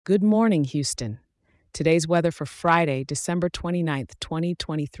Good morning, Houston. Today's weather for Friday, December 29th,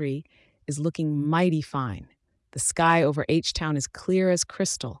 2023, is looking mighty fine. The sky over H-Town is clear as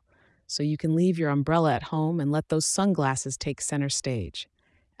crystal, so you can leave your umbrella at home and let those sunglasses take center stage.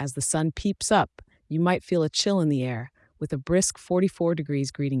 As the sun peeps up, you might feel a chill in the air, with a brisk 44 degrees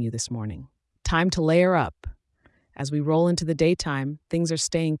greeting you this morning. Time to layer up. As we roll into the daytime, things are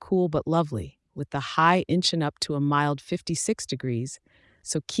staying cool but lovely, with the high inching up to a mild 56 degrees,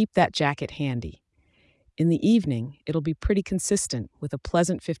 so keep that jacket handy. In the evening, it'll be pretty consistent with a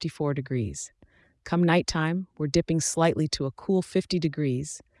pleasant 54 degrees. Come nighttime, we're dipping slightly to a cool 50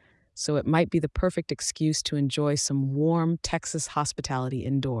 degrees, so it might be the perfect excuse to enjoy some warm Texas hospitality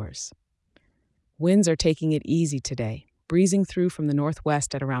indoors. Winds are taking it easy today, breezing through from the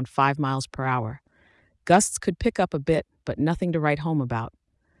northwest at around 5 miles per hour. Gusts could pick up a bit, but nothing to write home about.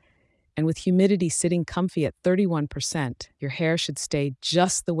 And with humidity sitting comfy at 31%, your hair should stay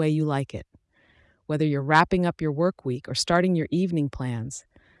just the way you like it. Whether you're wrapping up your work week or starting your evening plans,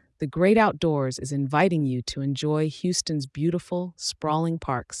 the great outdoors is inviting you to enjoy Houston's beautiful, sprawling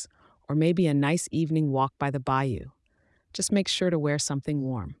parks, or maybe a nice evening walk by the bayou. Just make sure to wear something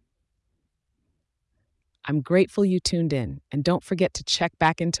warm. I'm grateful you tuned in, and don't forget to check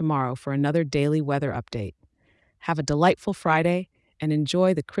back in tomorrow for another daily weather update. Have a delightful Friday and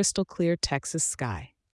enjoy the crystal clear Texas sky.